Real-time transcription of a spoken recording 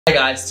Hi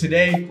guys,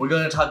 today we're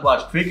going to talk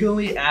about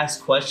frequently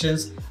asked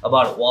questions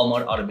about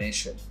Walmart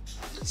automation.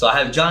 So I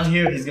have John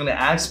here, he's going to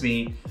ask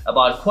me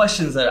about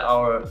questions that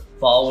our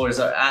followers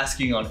are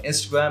asking on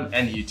Instagram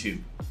and YouTube.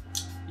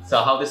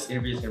 So how this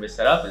interview is going to be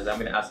set up is I'm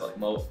going to ask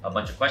Mo a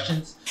bunch of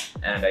questions,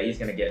 and he's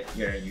going to get,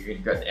 you're going to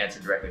get the answer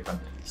directly from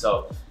him.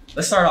 So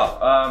let's start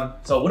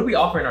off. So what do we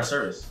offer in our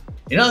service?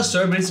 In our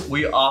service,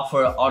 we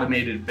offer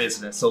automated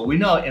business. So we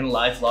know in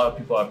life, a lot of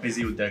people are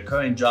busy with their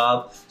current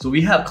job. So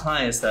we have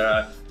clients that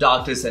are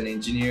doctors and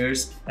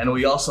engineers, and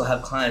we also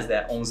have clients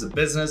that owns a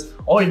business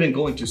or even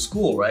going to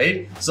school,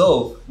 right?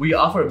 So we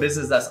offer a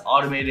business that's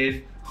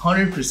automated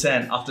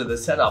 100% after the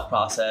setup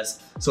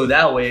process. So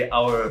that way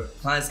our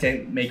clients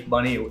can make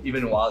money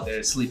even while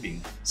they're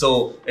sleeping.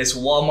 So it's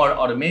Walmart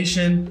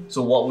automation.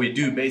 So what we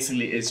do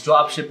basically is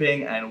drop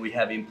shipping, and we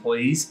have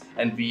employees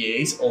and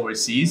VAs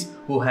overseas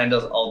who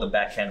handles all the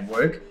back-end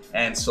work.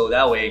 And so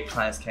that way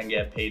clients can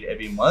get paid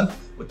every month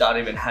without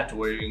even have to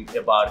worry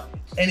about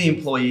any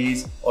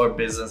employees or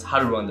business, how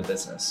to run the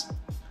business.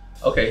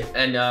 Okay,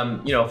 and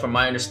from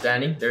my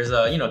understanding, there's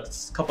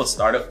a couple of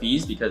startup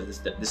fees because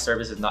this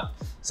service is not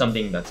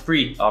something that's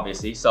free,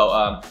 obviously. So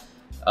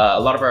a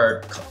lot of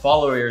our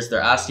followers,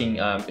 they're asking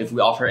if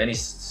we offer any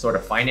sort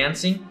of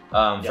financing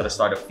for the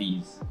startup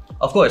fees.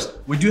 Of course,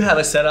 we do have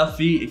a setup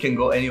fee. It can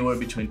go anywhere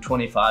between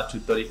 25 to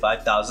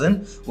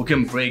 35,000. We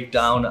can break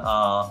down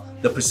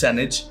the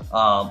percentage,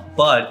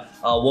 but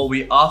what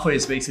we offer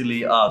is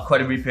basically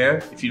credit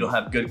repair if you don't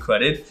have good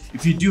credit.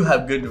 If you do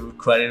have good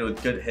credit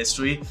with good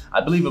history,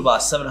 I believe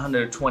about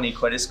 720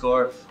 credit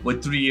score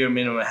with 3-year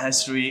minimum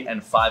history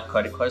and 5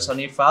 credit cards on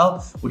your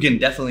file, we can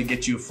definitely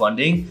get you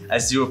funding at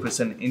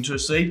 0%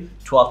 interest rate,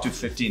 12 to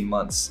 15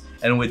 months.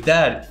 And with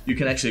that, you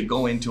can actually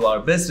go into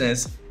our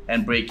business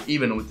and break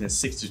even within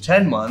 6 to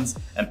 10 months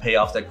and pay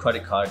off that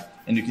credit card,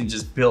 and you can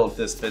just build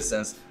this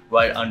business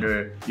right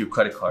under your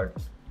credit card.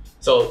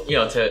 So,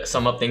 to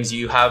sum up things,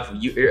 we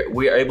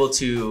are able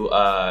to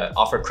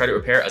offer credit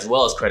repair as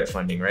well as credit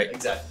funding, right?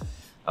 Exactly.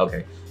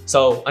 Okay.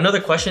 So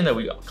another question that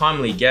we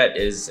commonly get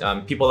is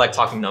people like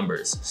talking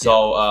numbers.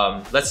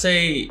 So let's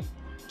say,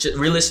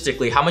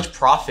 realistically, how much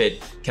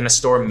profit can a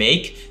store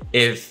make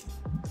if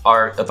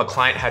a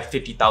client had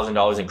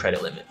 $50,000 in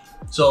credit limit?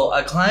 So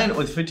a client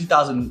with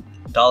 $50,000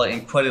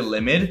 in credit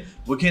limit,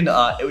 we can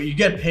you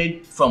get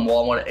paid from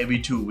Walmart every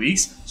 2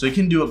 weeks, so you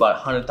can do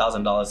about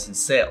 $100,000 in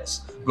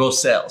sales, gross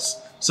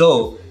sales.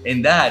 So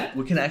in that,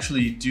 we can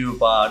actually do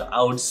about,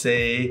 I would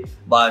say,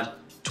 about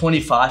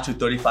 $25,000 to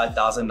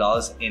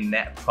 $35,000 in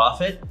net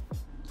profit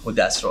with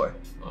that store.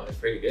 Oh,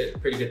 pretty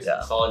good,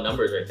 yeah. Solid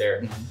numbers right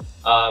there.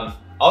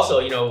 Also,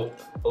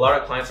 a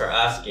lot of clients are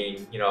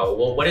asking,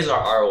 well, what is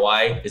our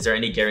ROI? Is there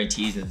any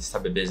guarantees in this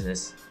type of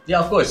business? Yeah,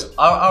 of course.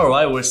 Our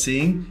ROI we're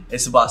seeing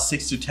is about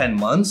 6 to 10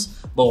 months.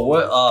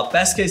 But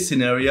best case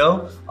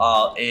scenario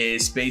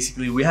is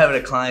basically we have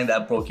a client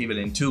that broke even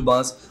in 2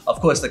 months. Of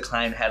course, the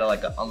client had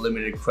like an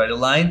unlimited credit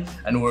line,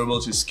 and we're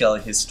able to scale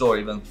his store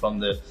even from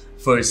the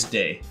first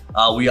day.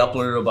 We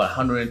uploaded about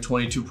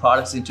 122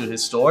 products into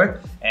his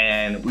store,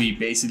 and we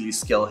basically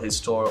scaled his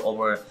store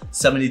over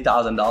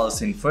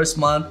 $70,000 in first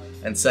month,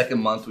 and second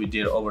month we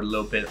did over a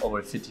little bit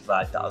over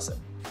 55,000.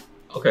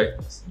 Okay,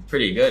 that's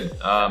pretty good.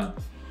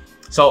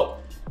 So,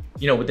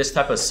 with this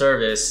type of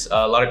service,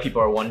 a lot of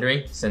people are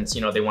wondering, since,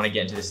 they want to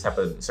get into this type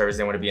of service,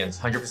 they want to be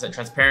 100%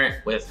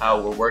 transparent with how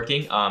we're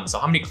working. So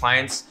how many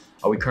clients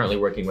are we currently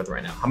working with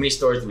right now? How many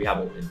stores do we have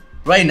open?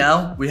 Right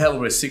now, we have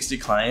over 60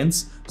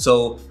 clients.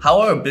 So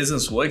how our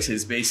business works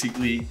is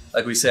basically,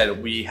 like we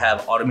said, we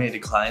have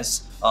automated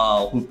clients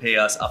who pay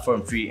us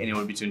upfront fee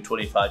anywhere between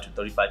 25 to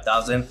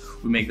 35,000.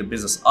 We make the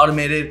business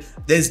automated.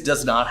 This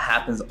does not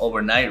happen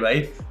overnight,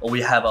 right?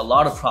 We have a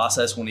lot of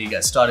process when you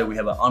get started. We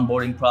have an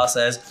onboarding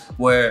process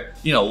where,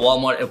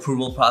 Walmart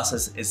approval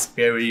process is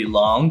very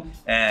long,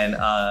 and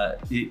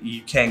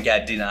you can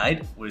get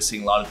denied. We're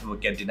seeing a lot of people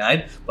get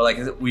denied. But like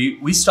I said,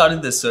 we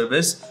started this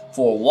service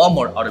for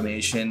Walmart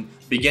automation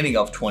beginning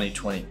of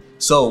 2020.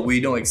 So we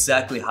know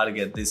exactly how to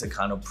get this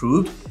account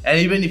approved. And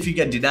even if you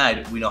get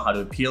denied, we know how to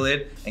appeal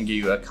it and get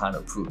your account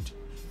approved.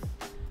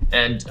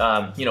 And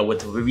with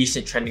the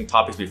recent trending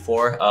topics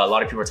before, a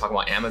lot of people are talking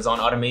about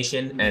Amazon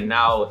automation, and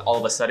now all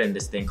of a sudden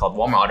this thing called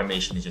Walmart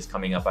automation is just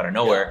coming up out of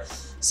nowhere. Yeah.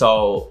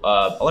 So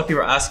a lot of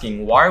people are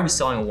asking, why are we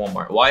selling on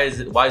Walmart? Why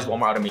is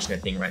Walmart automation a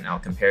thing right now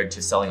compared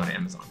to selling on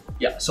Amazon?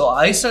 Yeah, so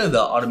I started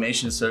the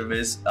automation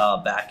service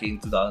back in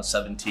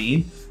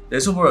 2017.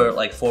 There's over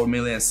like 4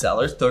 million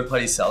sellers,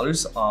 third-party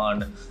sellers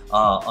on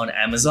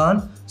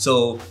Amazon.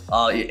 So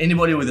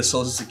anybody with a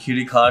social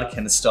security card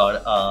can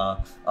start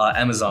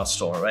Amazon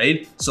store,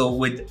 right? So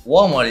with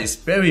Walmart, it's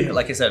very,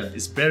 like I said,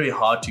 it's very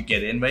hard to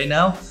get in right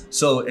now.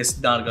 So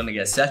it's not gonna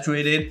get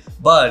saturated,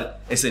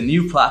 but it's a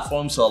new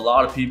platform. So a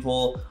lot of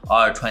people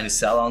are trying to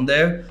sell on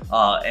there,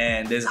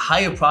 and there's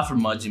higher profit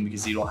margin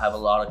because you don't have a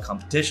lot of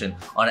competition.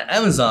 On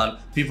Amazon,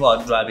 people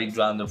are driving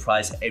down the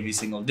price every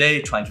single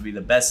day, trying to be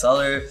the best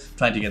seller,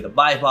 trying to get the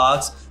buy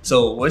box.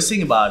 So we're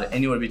seeing about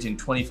anywhere between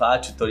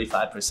 25 to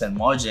 35%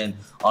 margin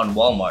on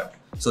Walmart.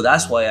 So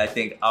that's why I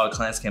think our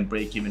clients can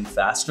break even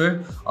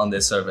faster on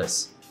this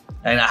service.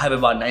 And I have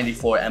about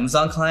 94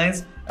 Amazon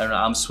clients, and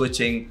I'm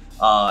switching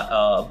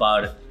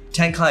about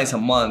 10 clients a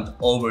month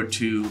over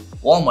to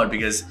Walmart,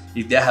 because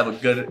if they have a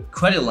good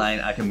credit line,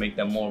 I can make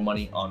them more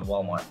money on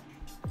Walmart.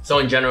 So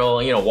in general,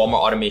 Walmart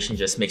automation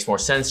just makes more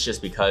sense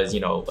just because,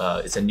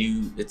 it's a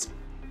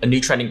new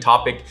trending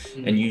topic.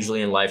 And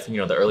usually in life,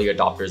 the early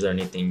adopters or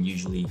anything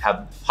usually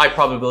have high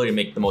probability to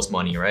make the most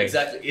money, right?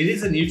 Exactly. It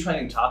is a new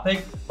trending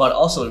topic, but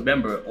also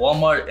remember,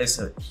 Walmart is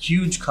a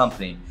huge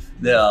company.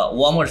 The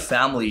Walmart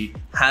family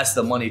has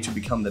the money to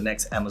become the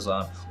next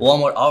Amazon.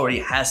 Walmart already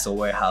has the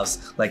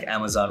warehouse like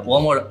Amazon.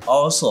 Walmart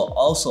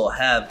also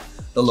have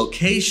the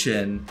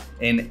location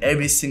in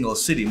every single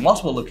city,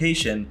 multiple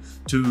location,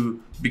 to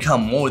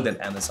become more than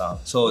Amazon.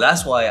 So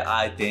that's why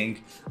I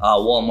think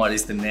Walmart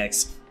is the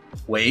next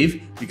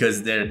wave,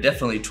 because they're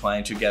definitely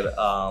trying to get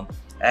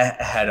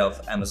ahead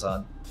of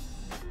Amazon.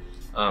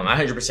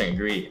 I 100%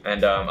 agree.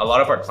 And a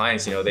lot of our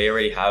clients, they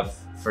already have,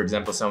 for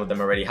example, some of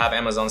them already have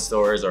Amazon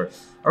stores, or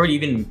already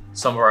even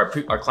some of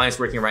our clients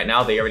working right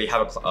now, they already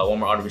have a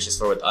Walmart automation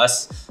store with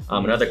us.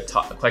 Another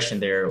question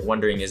they're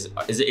wondering is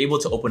it able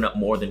to open up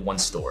more than one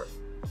store?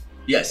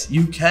 Yes,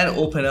 you can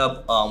open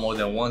up more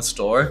than one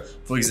store.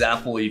 For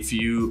example, if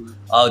you,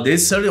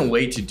 there's a certain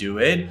way to do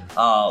it,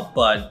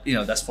 but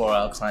that's for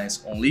our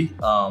clients only.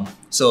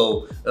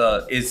 So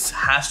it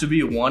has to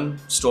be one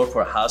store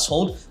per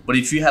household. But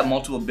if you have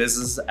multiple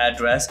business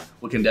address,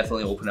 we can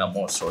definitely open up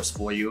more stores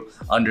for you.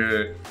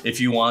 If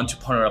you want to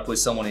partner up with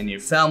someone in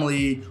your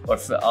family, or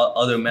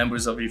other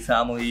members of your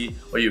family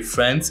or your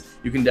friends,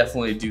 you can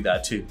definitely do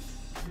that too.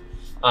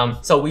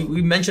 So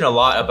we mentioned a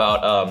lot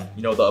about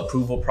the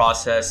approval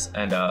process,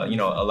 and a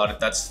lot of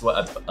that's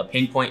a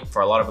pain point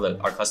for a lot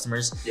of our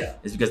customers. Yeah.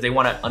 Is because they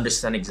want to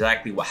understand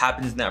exactly what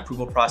happens in that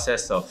approval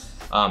process. So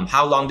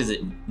how long does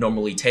it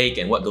normally take,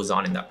 and what goes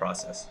on in that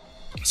process?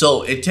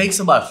 So it takes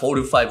about 4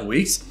 to 5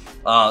 weeks.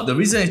 The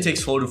reason it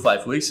takes 4 to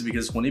 5 weeks is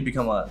because when you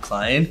become a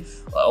client,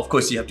 of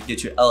course, you have to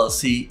get your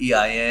LLC,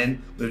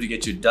 EIN, we have to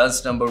get your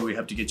DUNS number, we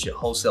have to get your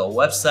wholesale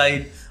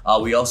website.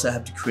 We also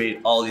have to create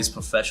all these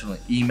professional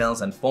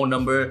emails and phone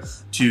number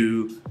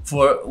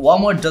for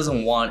Walmart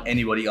doesn't want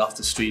anybody off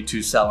the street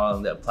to sell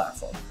on their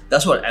platform.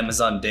 That's what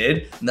Amazon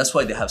did, and that's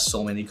why they have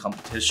so many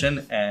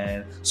competition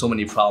and so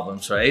many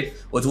problems, right?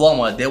 With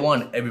Walmart, they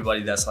want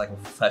everybody that's like a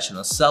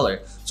professional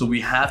seller. So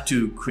we have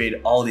to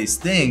create all these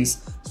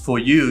things for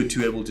you to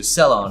be able to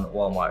sell on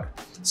Walmart.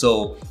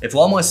 So if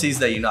Walmart sees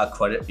that you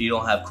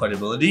don't have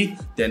credibility,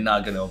 they're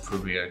not going to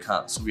approve your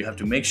account. So we have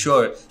to make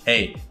sure,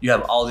 hey, you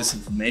have all this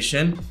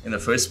information in the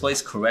first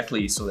place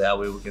correctly, so that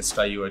way we can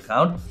start your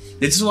account.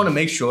 They just want to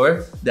make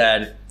sure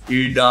that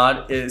you're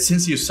not,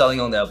 since you're selling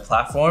on their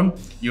platform,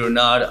 you're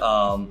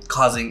not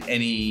causing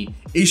any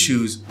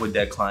issues with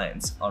their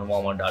clients on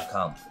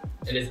Walmart.com.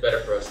 And it's better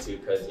for us too,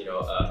 because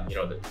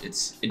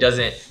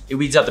it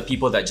weeds out the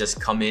people that just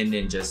come in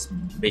and just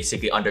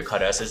basically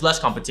undercut us. There's less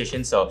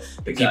competition, so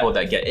the people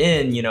that get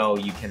in, you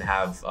can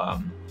have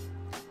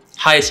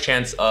highest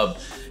chance of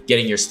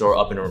getting your store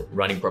up and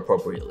running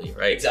appropriately,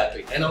 right?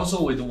 Exactly. And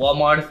also with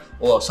Walmart,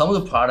 well, some of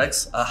the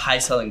products, high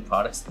selling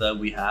products that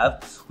we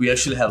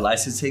actually have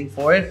licensing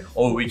for it,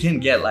 or we can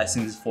get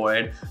licenses for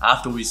it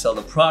after we sell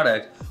the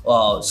product.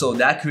 So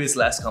that creates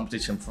less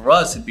competition for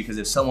us, because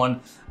if someone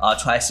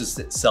tries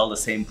to sell the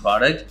same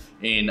product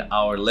in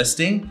our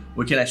listing,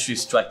 we can actually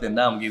strike them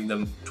down, give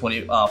them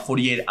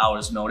 48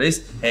 hours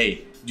notice.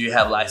 Hey, do you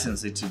have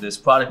licensing to this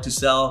product to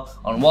sell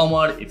on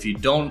Walmart? If you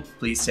don't,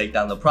 please take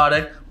down the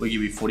product. We'll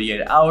give you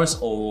 48 hours,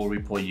 or we'll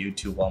report you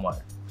to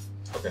Walmart.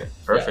 Okay,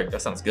 perfect. Yeah.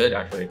 That sounds good,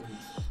 actually.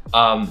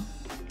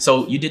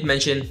 So you did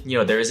mention,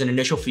 there is an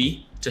initial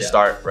fee to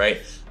start,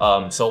 right?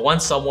 So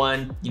once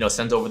someone,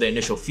 sends over the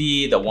initial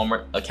fee, the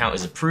Walmart account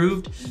is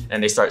approved,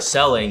 and they start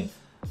selling.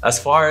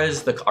 As far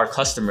as our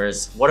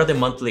customers, what are the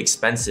monthly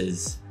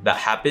expenses that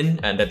happen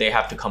and that they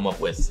have to come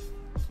up with?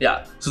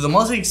 Yeah, so the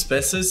monthly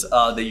expenses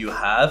that you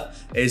have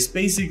is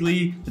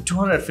basically the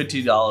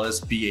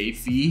 $250 BA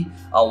fee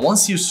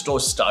once your store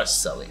starts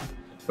selling,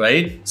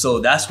 right? So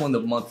that's when the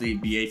monthly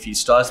BA fee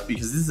starts,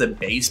 because this is a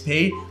base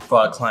pay for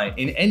our client.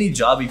 In any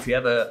job, if you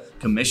have a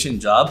commission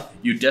job,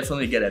 you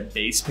definitely get a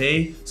base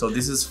pay. So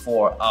this is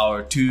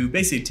to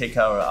basically take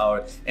care of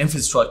our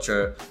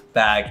infrastructure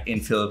back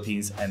in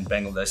Philippines and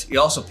Bangladesh. It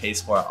also pays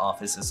for our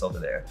offices over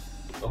there.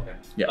 Okay.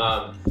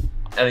 Yeah.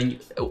 And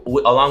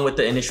along with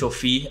the initial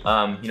fee,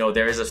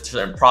 there is a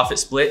certain profit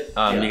split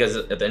because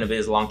at the end of it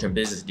is a long-term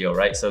business deal,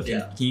 right? So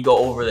can you go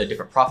over the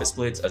different profit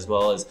splits as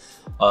well as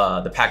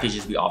the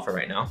packages we offer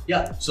right now?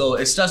 Yeah, so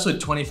it starts with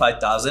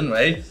 25,000,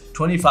 right?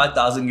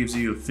 25,000 gives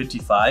you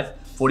 55.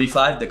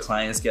 45, the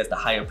clients get the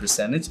higher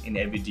percentage in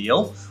every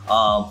deal.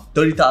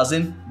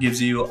 30,000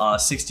 gives you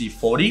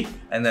 60-40,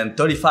 and then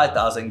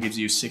 35,000 gives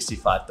you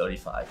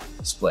 65-35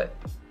 split.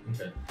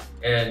 Okay.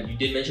 And you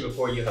did mention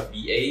before you have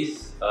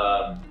VAs.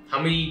 How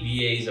many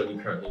VAs are we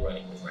currently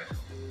running with right now?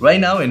 Right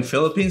now in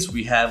Philippines,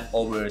 we have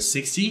over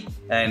 60,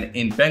 and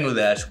in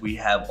Bangladesh, we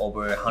have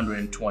over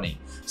 120.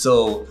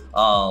 So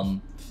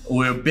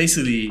we're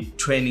basically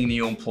training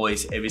new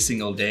employees every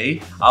single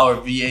day. Our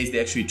VAs, they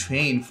actually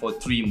train for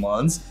 3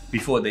 months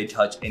before they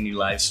touch any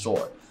live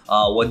store.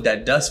 What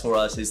that does for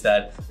us is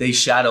that they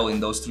shadow in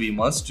those 3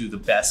 months to the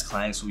best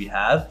clients we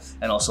have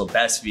and also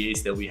best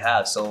VAs that we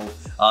have. So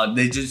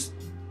they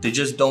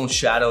just don't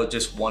shadow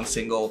just one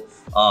single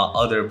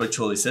other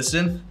virtual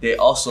assistant. They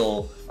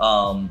also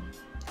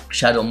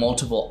shadow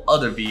multiple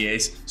other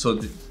VAs, so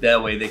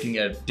that way they can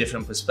get a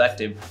different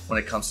perspective when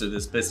it comes to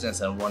this business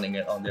and running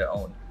it on their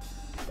own.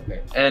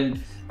 Okay.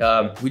 And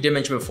we did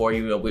mention before,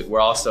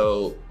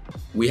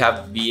 we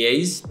have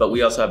VAs, but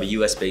we also have a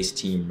US based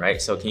team,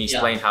 right? So can you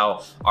explain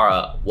how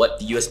what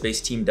the US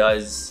based team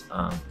does?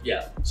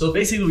 Yeah, so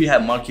basically we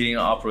have marketing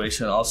and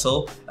operation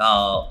also.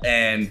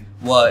 And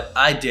what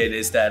I did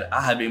is that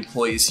I have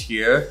employees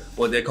here,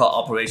 what they call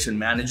operation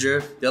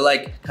manager. They're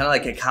like kind of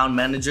like account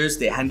managers.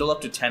 They handle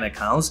up to 10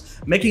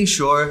 accounts, making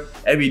sure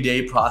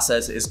everyday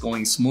process is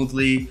going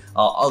smoothly,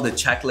 all the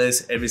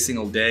checklists every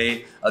single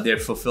day, they're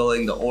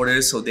fulfilling the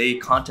orders. So they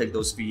contact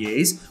those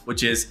VAs,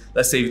 which is,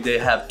 let's say if they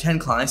have 10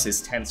 clients,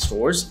 it's 10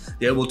 stores.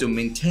 They're able to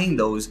maintain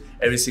those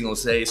every single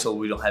day so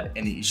we don't have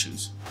any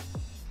issues.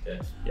 Okay.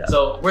 Yeah.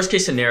 So worst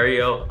case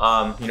scenario,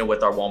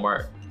 with our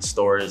Walmart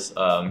stores,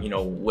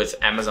 with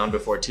Amazon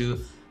before too.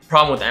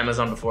 Problem with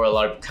Amazon before, a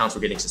lot of accounts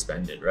were getting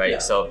suspended, right? Yeah.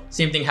 So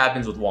same thing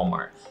happens with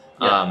Walmart,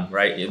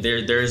 right?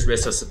 There is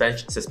risk of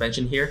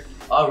suspension here.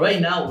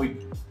 Right now we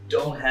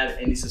don't have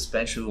any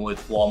suspension with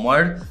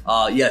Walmart.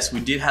 Yes,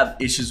 we did have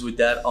issues with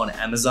that on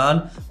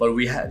Amazon, but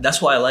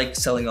that's why I like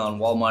selling on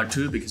Walmart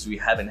too, because we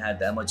haven't had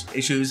that much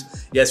issues.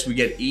 Yes, we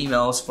get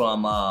emails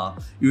from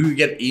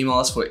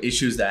for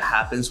issues that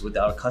happens with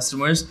our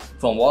customers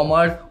from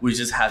Walmart. We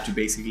just have to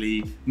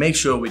basically make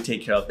sure we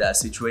take care of that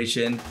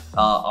situation,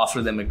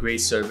 offer them a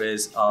great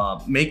service,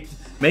 make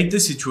the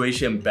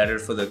situation better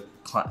for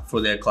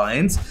their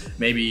clients,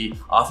 maybe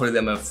offer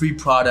them a free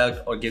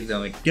product or give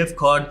them a gift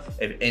card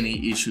if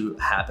any issue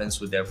happens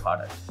with their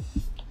product.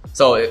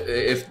 So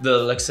if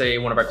let's say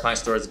one of our client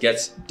stores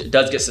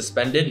does get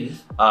suspended,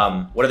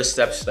 what are the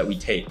steps that we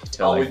take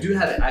to we do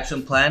have an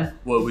action plan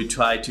where we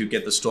try to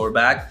get the store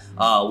back.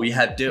 We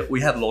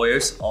have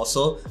lawyers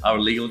also, our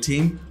legal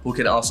team, who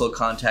can also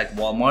contact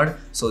Walmart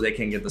so they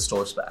can get the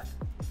stores back.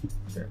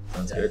 Okay,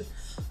 sounds good.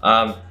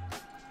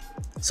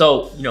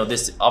 So,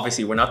 this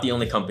obviously we're not the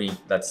only company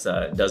that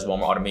does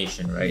Walmart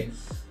automation, right?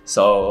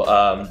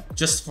 So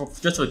just for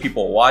the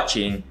people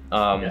watching,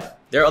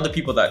 there are other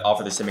people that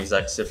offer the same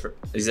exact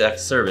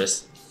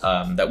service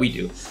that we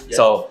do. Yeah.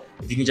 So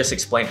if you can just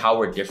explain how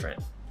we're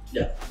different.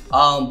 Yeah.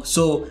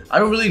 So I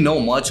don't really know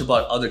much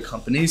about other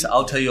companies.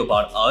 I'll tell you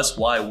about us,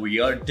 why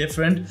we are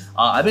different.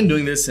 I've been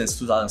doing this since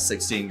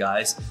 2016,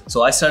 guys.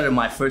 So I started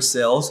my first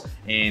sales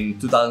in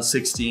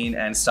 2016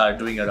 and started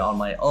doing it on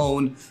my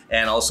own.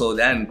 And also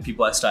then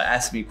people started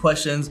asking me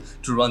questions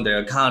to run their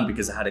account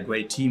because I had a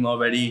great team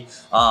already.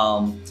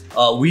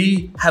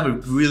 We have a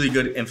really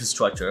good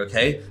infrastructure,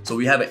 okay? So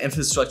we have an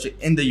infrastructure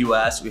in the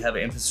US, we have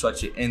an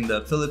infrastructure in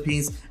the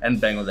Philippines and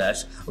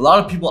Bangladesh. A lot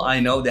of people I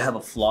know, they have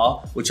a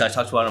flaw, which I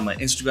talked about on my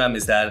Instagram,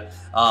 is that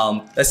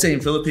let's say in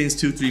Philippines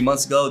 2-3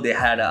 months ago they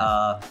had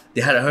a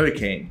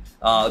hurricane.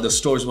 The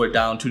stores were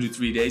down 2 to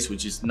 3 days,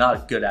 which is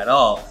not good at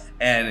all.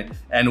 And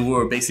we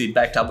were basically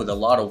backed up with a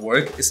lot of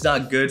work. It's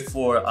not good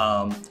for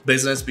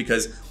business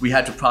because we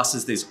had to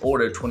process this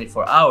order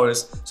 24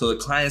 hours so the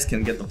clients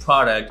can get the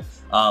product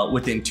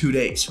within 2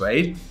 days,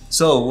 right?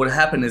 So what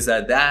happened is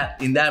that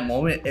in that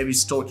moment, every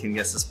store can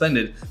get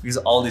suspended because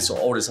all these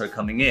orders are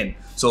coming in.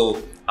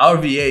 So our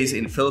VAs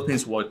in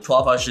Philippines work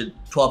 12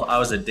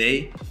 hours a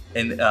day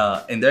in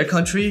their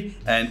country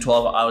and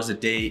 12 hours a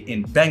day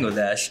in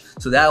Bangladesh.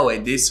 So that way,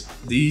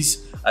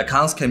 these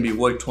accounts can be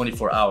worked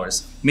 24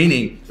 hours.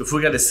 Meaning, if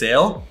we get a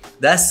sale,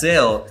 that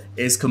sale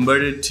is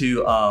converted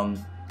to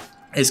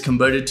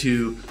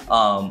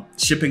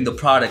shipping the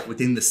product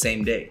within the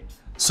same day.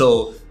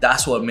 So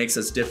that's what makes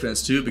us different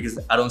too, because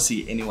I don't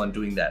see anyone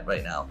doing that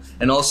right now.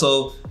 And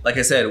also, like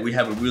I said, we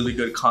have a really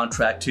good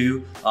contract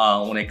too.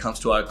 When it comes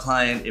to our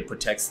client, it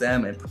protects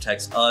them, it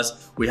protects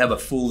us. We have a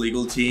full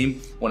legal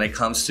team when it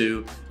comes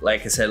to,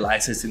 like I said,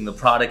 licensing the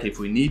product if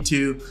we need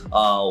to.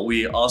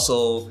 We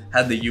also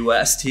have the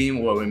US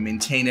team where we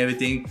maintain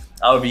everything.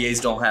 Our VAs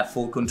don't have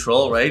full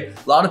control, right?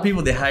 A lot of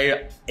people, they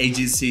hire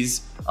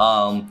agencies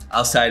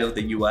outside of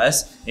the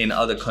US in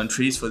other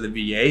countries for the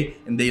VA,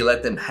 and they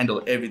let them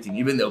handle everything,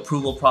 even the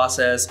approval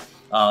process,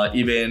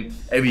 even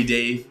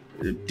everyday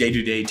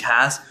day-to-day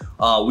tasks.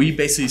 We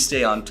basically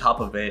stay on top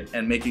of it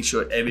and making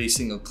sure every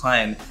single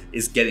client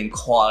is getting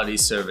quality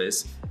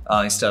service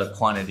instead of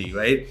quantity,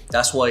 right?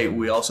 That's why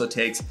we also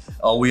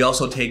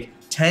take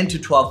 10 to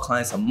 12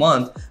 clients a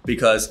month,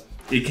 because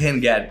it can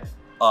get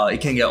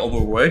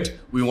overworked.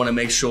 We want to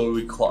make sure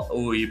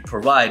we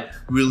provide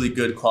really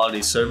good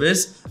quality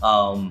service,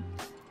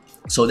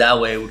 so that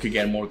way we could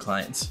get more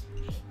clients.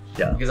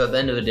 Yeah. Because at the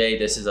end of the day,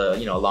 this is a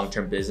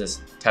long-term business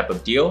type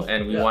of deal,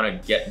 and we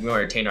want to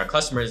retain our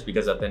customers,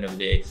 because at the end of the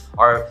day,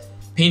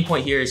 pain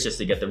point here is just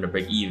to get them to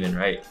break even,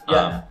 right?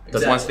 Yeah,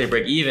 because once they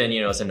break even,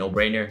 you know, it's a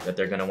no-brainer that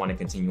they're gonna want to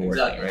continue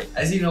working, right?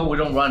 As you know, we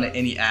don't run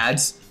any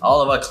ads.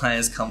 All of our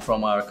clients come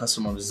from our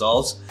customer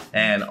results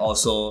and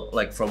also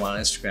like from our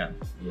Instagram.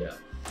 Yeah.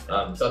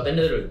 So at the end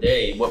of the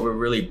day, what we're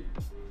really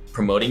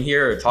promoting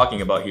here or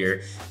talking about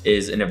here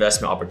is an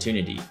investment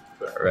opportunity,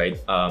 right?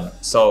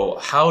 So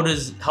how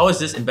is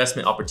this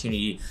investment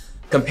opportunity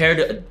compared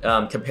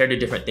to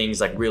different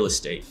things like real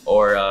estate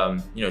or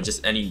you know,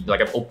 just any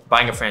like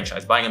buying a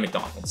franchise, buying a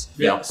McDonald's?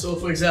 Yeah. Know? So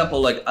for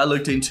example, like I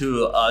looked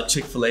into a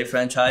Chick-fil-A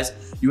franchise.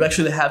 You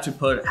actually have to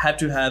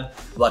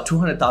have about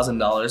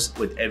 $200,000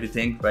 with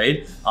everything,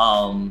 right?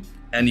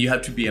 And you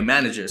have to be a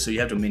manager, so you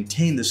have to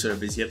maintain the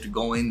service. You have to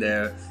go in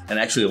there and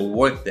actually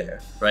work there,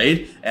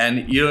 right?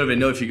 And you don't even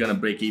know if you're gonna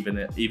break even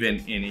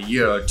in a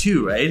year or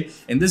two, right?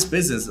 In this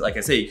business, like I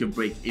say, you could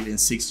break even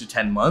 6 to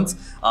 10 months.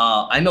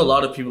 I know a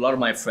lot of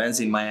my friends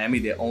in Miami,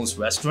 they own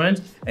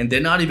restaurants, and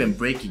they're not even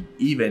breaking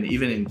even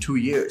in 2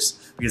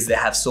 years because they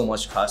have so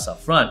much cost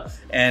up front.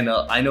 And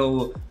I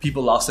know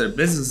people lost their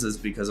businesses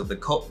because of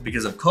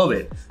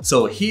COVID.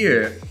 So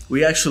here,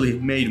 we actually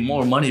made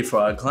more money for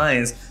our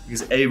clients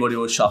because everybody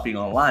was shopping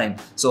online.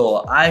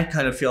 So I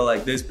kind of feel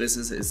like this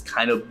business is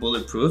kind of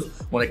bulletproof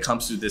when it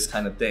comes to this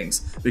kind of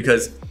things,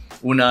 because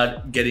we're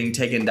not getting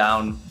taken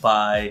down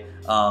by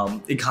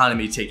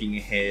economy taking a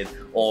hit,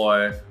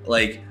 or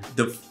like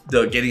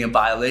the getting a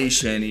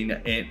violation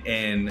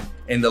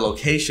in the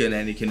location,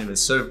 and you can even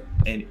serve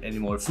any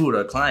more food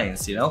or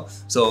clients, you know?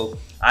 So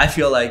I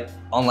feel like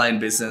online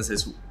business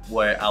is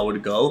where I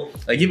would go.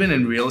 Like even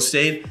in real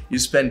estate, you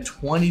spend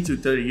 20 to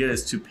 30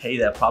 years to pay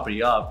that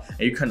property off, and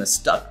you're kind of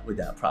stuck with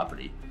that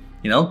property,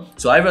 you know?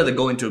 So I'd rather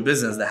go into a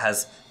business that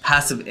has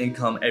passive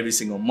income every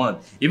single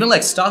month. Even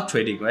like stock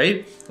trading,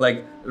 right?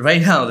 Like right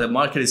now, the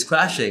market is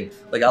crashing.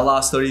 Like I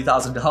lost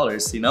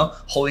 $30,000, you know,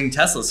 holding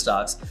Tesla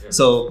stocks.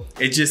 So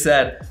it's just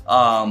that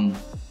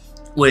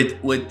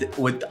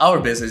with our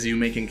business, you're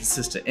making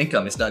consistent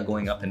income. It's not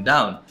going up and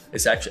down.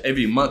 It's actually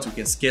every month we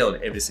can scale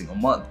it every single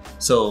month.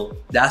 So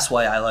that's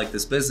why I like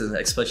this business,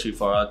 especially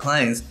for our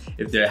clients.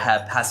 If they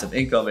have passive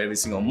income every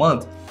single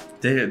month,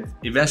 they're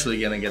eventually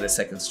gonna get a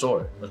second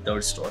store, a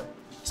third store.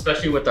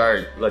 Especially with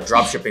our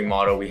drop shipping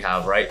model we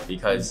have, right?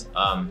 Because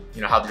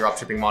you know how the drop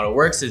shipping model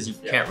works is you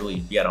can't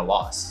really be at a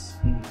loss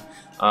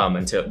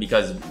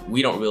because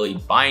we don't really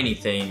buy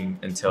anything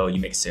until you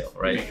make a sale,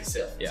 right? We make a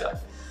sale. Yeah.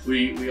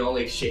 Exactly. We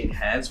only shake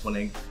hands when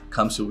it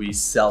comes to we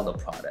sell the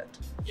product.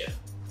 Yeah.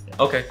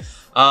 Okay.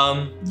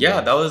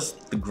 Yeah, that was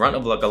the grunt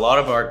of like a lot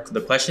of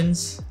the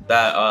questions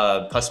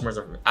that customers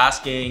are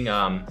asking. You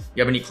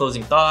have any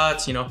closing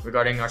thoughts, you know,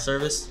 regarding our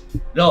service?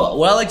 No,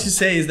 what I like to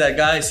say is that,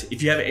 guys,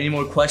 if you have any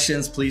more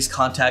questions, please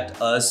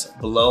contact us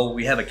below.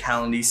 We have a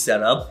calendar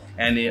set up,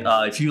 and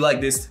if you like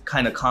this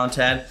kind of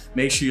content,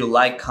 make sure you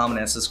like, comment,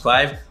 and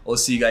subscribe. We'll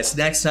see you guys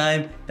next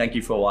time. Thank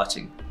you for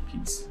watching.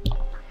 Peace.